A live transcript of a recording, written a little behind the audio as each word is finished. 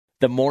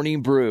The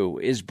Morning Brew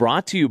is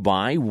brought to you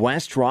by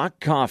West Rock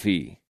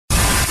Coffee.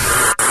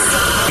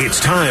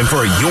 It's time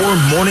for your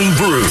Morning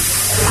Brew.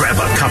 Grab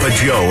a cup of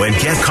Joe and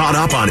get caught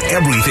up on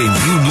everything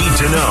you need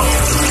to know.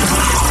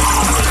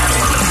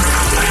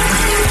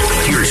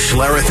 Here's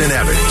Schlereth and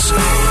Evans. All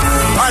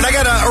right, I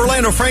got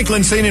Orlando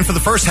Franklin sitting in for the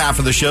first half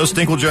of the show.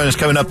 Stink will join us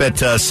coming up at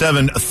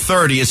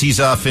 7:30 as he's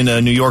off in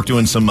New York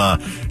doing some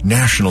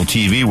national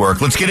TV work.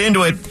 Let's get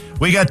into it.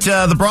 We got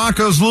the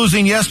Broncos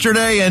losing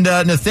yesterday, and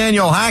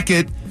Nathaniel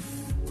Hackett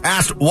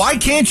asked, why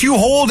can't you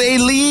hold a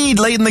lead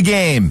late in the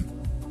game?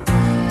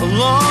 In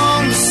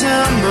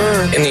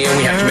the end,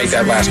 we have to make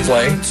that last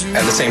play.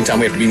 At the same time,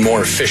 we have to be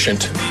more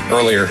efficient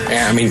earlier.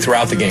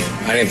 Throughout the game.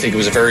 I didn't think it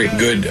was a very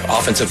good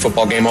offensive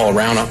football game all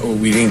around.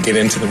 We didn't get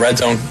into the red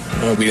zone.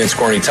 We didn't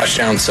score any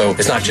touchdowns. So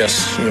it's not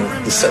just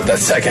that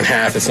second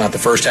half. It's not the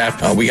first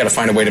half. We got to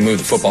find a way to move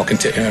the football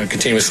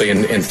continuously.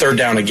 And third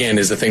down, again,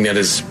 is the thing that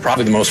is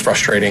probably the most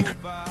frustrating.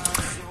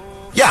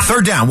 Yeah,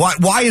 third down.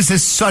 Why is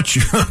this such...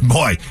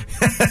 Boy,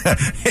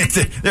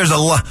 there's a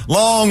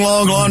long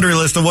laundry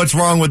list of what's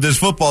wrong with this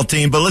football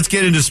team, but let's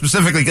get into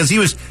specifically, because he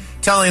was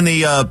telling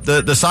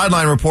the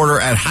sideline reporter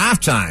at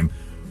halftime,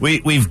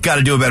 we've got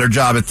to do a better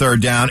job at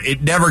third down.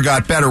 It never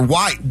got better.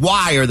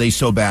 Why are they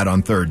so bad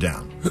on third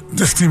down?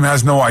 This team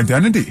has no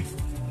identity.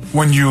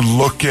 When you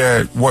look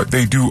at what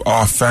they do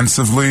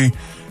offensively,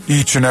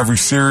 each and every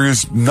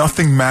series,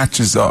 nothing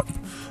matches up.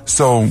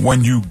 So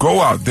when you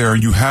go out there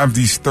and you have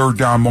these third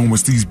down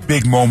moments, these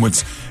big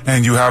moments,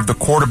 and you have the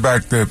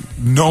quarterback that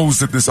knows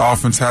that this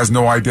offense has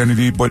no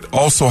identity, but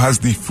also has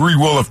the free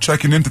will of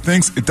checking into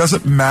things, it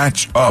doesn't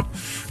match up.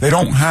 They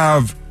don't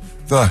have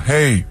the,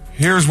 hey,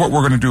 here's what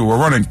we're going to do. We're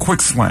running quick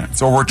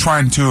slants, or we're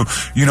trying to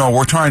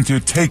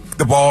take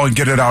the ball and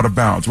get it out of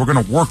bounds. We're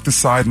going to work the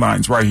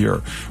sidelines right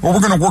here, or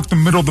we're going to work the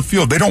middle of the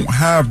field. They don't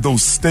have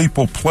those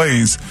staple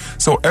plays.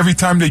 So every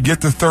time they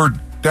get to third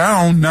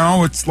down,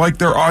 now it's like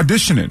they're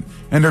auditioning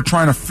and they're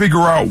trying to figure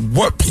out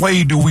what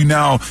play do we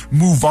now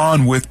move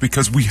on with,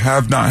 because we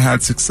have not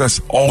had success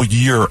all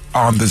year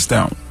on this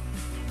down.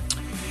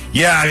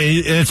 Yeah,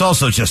 it's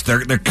also just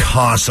they're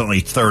constantly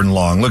third and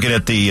long. Looking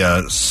at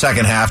the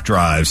second half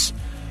drives,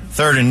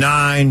 3rd and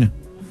 9,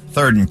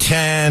 3rd and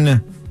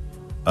 10,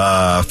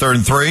 3rd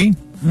and 3.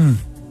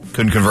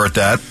 Couldn't convert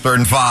that. 3rd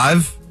and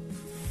 5.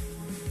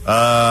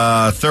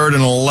 3rd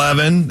and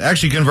 11.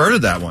 Actually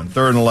converted that one.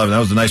 3rd and 11. That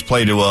was a nice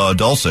play to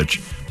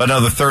Dulcich. But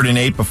another 3rd and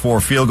 8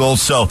 before field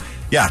goals. So,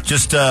 yeah,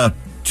 just 2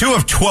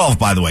 of 12,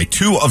 by the way.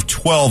 2 of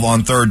 12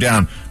 on third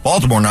down.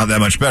 Baltimore not that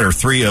much better.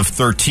 3 of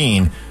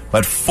 13.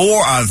 But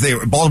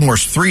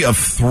Baltimore's 3 of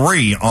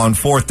 3 on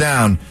fourth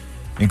down,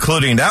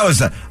 including, that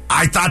was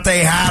I thought they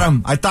had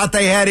him. I thought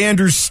they had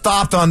Andrews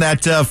stopped on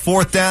that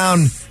fourth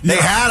down. They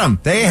had him.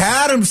 They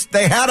had him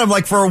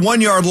like for a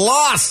 1-yard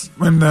loss.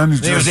 And then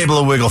he was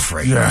able to wiggle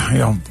free.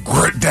 Yeah,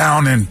 grit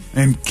down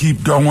and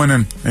keep going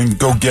and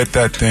go get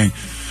that thing.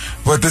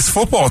 But this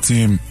football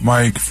team,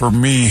 Mike, for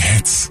me,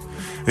 it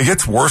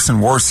gets worse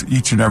and worse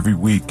each and every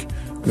week.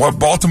 What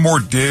Baltimore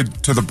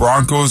did to the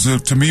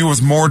Broncos, to me,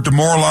 was more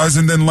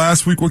demoralizing than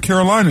last week what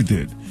Carolina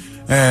did.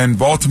 And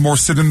Baltimore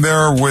sitting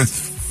there with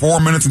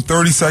 4 minutes and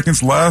 30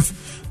 seconds left.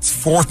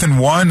 It's 4th and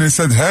 1. They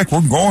said, heck,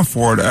 we're going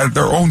for it at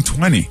their own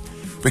 20,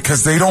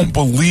 because they don't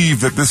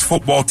believe that this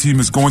football team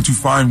is going to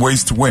find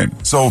ways to win.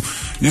 So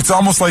it's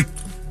almost like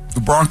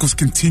the Broncos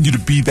continue to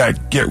be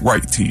that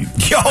get-right team.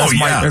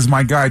 As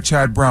my guy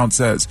Chad Brown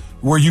says,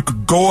 where you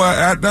could go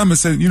at them and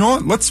say, you know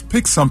what, let's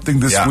pick something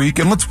this week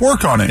and let's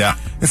work on it. Yeah.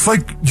 It's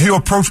like you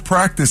approach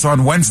practice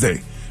on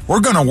Wednesday.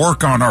 We're going to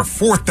work on our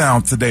fourth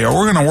down today, or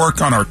we're going to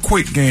work on our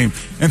quick game.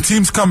 And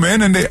teams come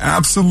in and they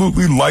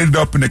absolutely light it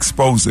up and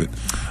expose it.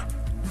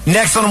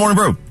 Next on the Morning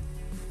Brew,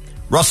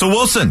 Russell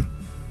Wilson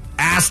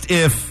asked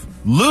if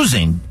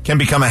losing can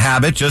become a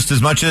habit just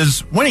as much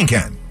as winning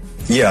can.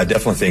 Yeah, I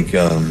definitely think,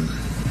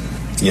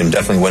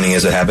 definitely winning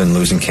is a habit, and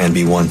losing can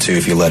be one too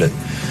if you let it.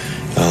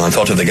 I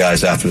talked to the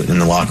guys after in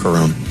the locker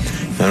room,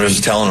 and I was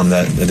just telling them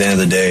that at the end of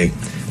the day,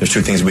 there's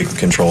 2 things we can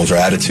control: is our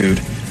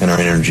attitude and our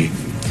energy.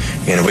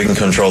 And if we can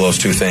control those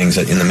 2 things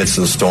in the midst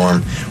of the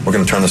storm, we're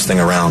going to turn this thing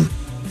around.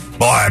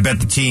 Boy, I bet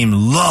the team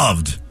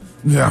loved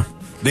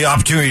the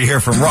opportunity to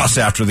hear from Russ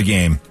after the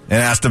game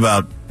and asked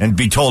about and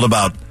be told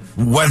about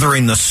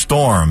weathering the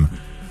storm.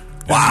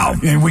 Wow.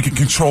 And we can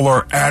control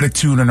our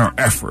attitude and our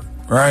effort,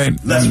 right?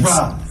 That's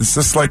right. It's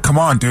just like, come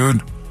on,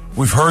 dude.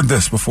 We've heard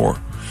this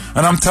before.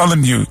 And I'm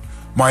telling you,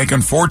 Mike,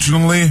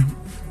 unfortunately,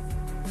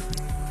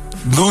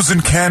 losing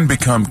can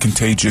become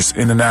contagious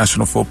in the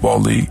National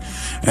Football League.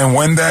 And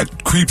when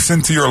that creeps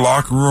into your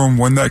locker room,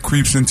 when that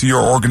creeps into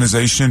your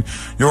organization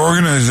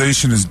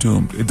is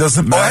doomed. It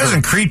doesn't matter. Oh, it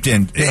hasn't creeped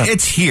in. Yeah.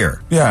 It's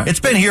here. Yeah. It's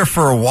been here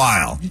for a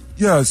while.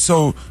 Yeah,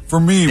 so for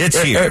me,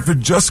 it's here. If it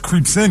just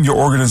creeps in, your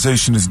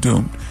organization is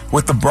doomed.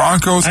 With the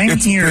Broncos,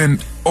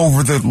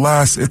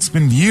 it's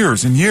been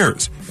years and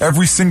years,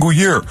 every single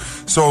year.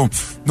 So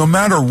no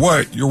matter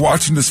what, you're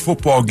watching this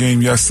football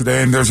game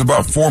yesterday, and there's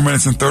about 4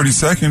 minutes and 30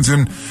 seconds,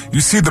 and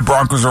you see the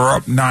Broncos are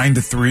up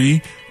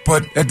 9-3.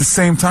 But at the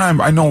same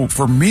time, I know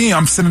for me,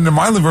 I'm sitting in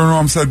my living room,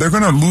 I'm saying they're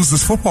going to lose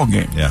this football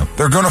game. Yeah.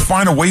 They're going to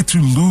find a way to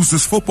lose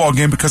this football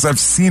game because I've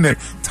seen it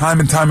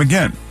time and time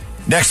again.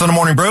 Next on the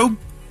Morning Brew,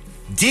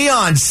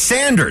 Deion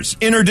Sanders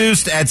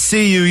introduced at CU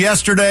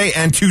yesterday,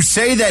 and to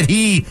say that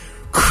he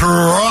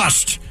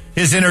crushed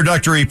his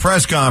introductory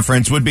press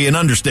conference would be an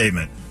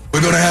understatement.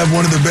 We're going to have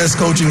one of the best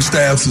coaching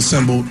staffs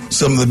assembled,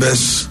 some of the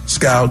best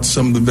scouts,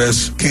 some of the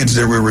best kids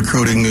that we're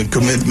recruiting, and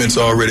commitments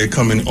already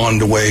coming on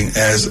the way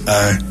as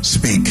I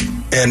speak.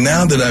 And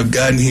now that I've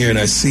gotten here and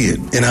I see it,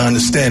 and I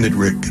understand it,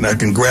 Rick, and I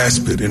can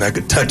grasp it, and I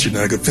can touch it,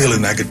 and I can feel it,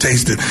 and I can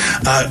taste it,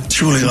 I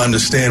truly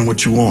understand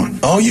what you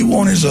want. All you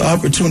want is an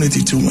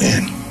opportunity to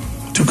win,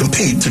 to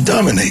compete, to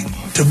dominate,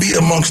 to be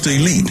amongst the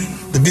elite,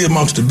 to be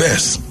amongst the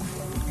best.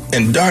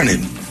 And darn it,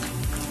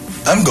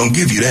 I'm going to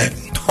give you that.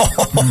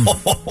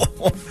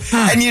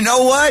 And you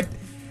know what?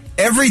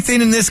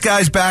 Everything in this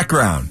guy's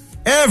background,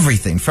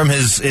 everything from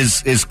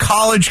his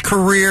college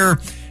career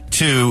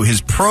to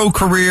his pro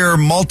career,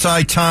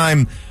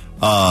 multi-time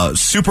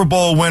Super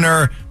Bowl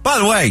winner. By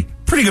the way,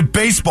 pretty good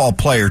baseball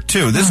player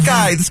too. This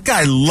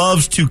guy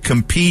loves to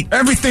compete.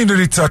 Everything that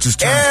he touches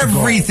turns to gold.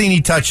 Everything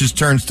he touches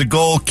turns to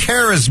gold.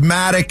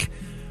 Charismatic.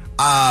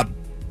 I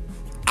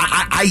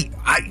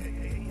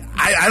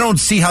don't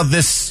see how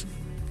this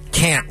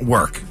can't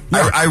work.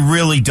 Yeah. I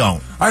really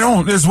don't. I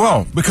don't as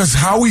well, because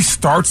how he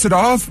starts it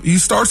off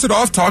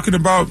talking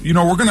about, we're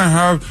going to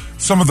have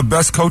some of the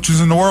best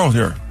coaches in the world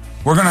here.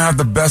 We're going to have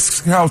the best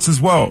scouts as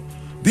well.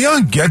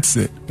 Deion gets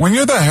it. When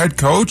you're the head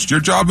coach,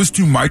 your job is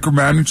to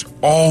micromanage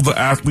all the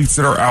athletes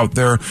that are out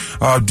there,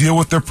 deal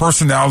with their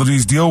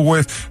personalities, deal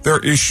with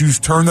their issues,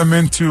 turn them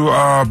into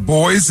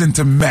boys,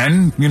 into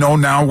men.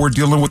 Now we're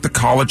dealing with the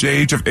college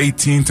age of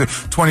 18 to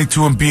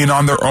 22 and being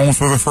on their own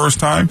for the first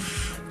time.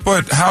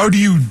 But how do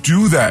you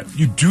do that?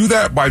 You do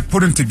that by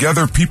putting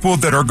together people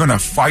that are going to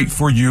fight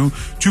for you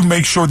to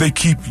make sure they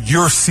keep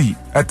your seat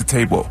at the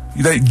table,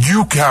 that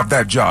you have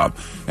that job.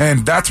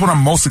 And that's what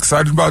I'm most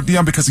excited about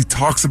Deion, because he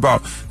talks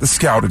about the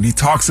scouting, he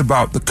talks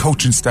about the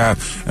coaching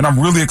staff, and I'm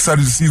really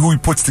excited to see who he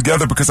puts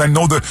together, because I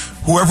know that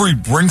whoever he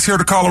brings here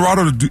to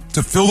Colorado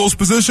to fill those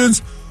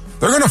positions,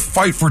 they're going to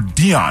fight for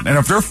Deion. And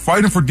if they're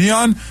fighting for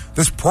Deion,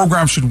 this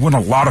program should win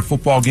a lot of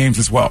football games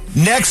as well.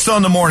 Next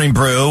on the Morning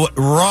Brew,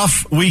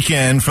 rough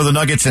weekend for the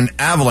Nuggets and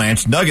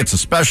Avalanche. Nuggets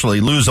especially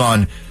lose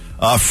on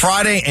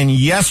Friday and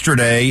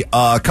yesterday.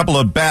 A couple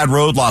of bad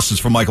road losses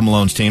for Michael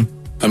Malone's team.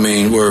 I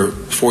mean, we're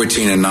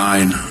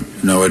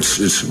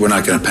 14-9. We're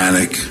not going to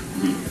panic.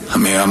 I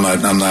mean,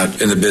 I'm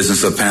not in the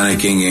business of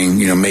panicking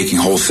and, making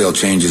wholesale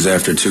changes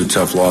after two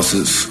tough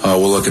losses.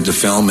 We'll look at the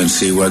film and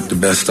see what the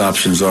best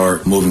options are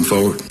moving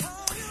forward.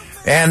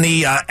 And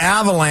the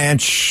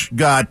Avalanche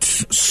got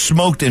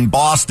smoked in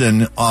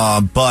Boston,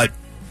 but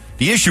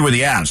the issue with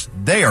the Avs,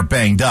 they are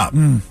banged up,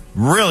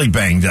 really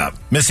banged up,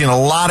 missing a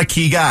lot of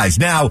key guys.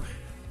 Now,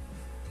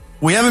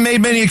 we haven't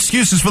made many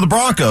excuses for the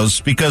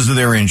Broncos because of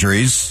their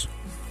injuries.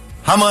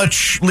 How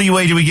much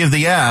leeway do we give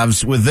the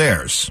Avs with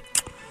theirs?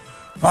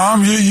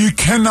 You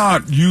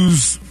cannot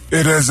use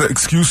it as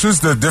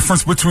excuses. The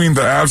difference between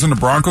the Avs and the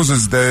Broncos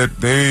is that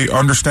they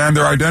understand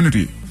their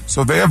identity.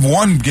 So they have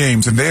won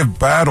games and they have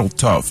battled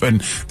tough,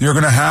 and they're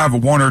going to have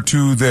one or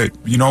two that,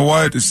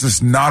 it's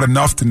just not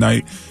enough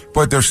tonight,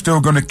 but they're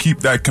still going to keep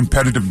that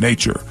competitive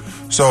nature.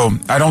 So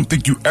I don't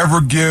think you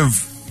ever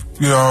give,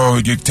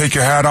 you take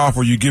your hat off,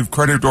 or you give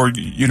credit, or,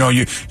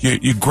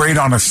 you grade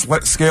on a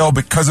scale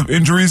because of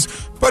injuries,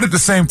 but at the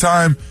same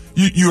time,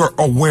 you're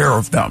aware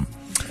of them.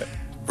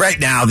 Right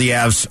now, the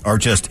Avs are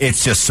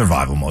it's just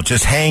survival mode.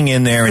 Just hang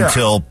in there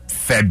until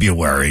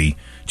February.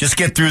 Just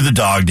get through the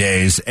dog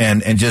days,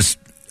 and just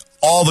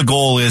all the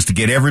goal is to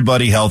get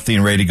everybody healthy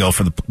and ready to go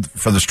for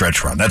the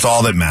stretch run. That's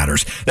all that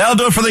matters. That'll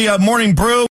do it for the Morning Brew.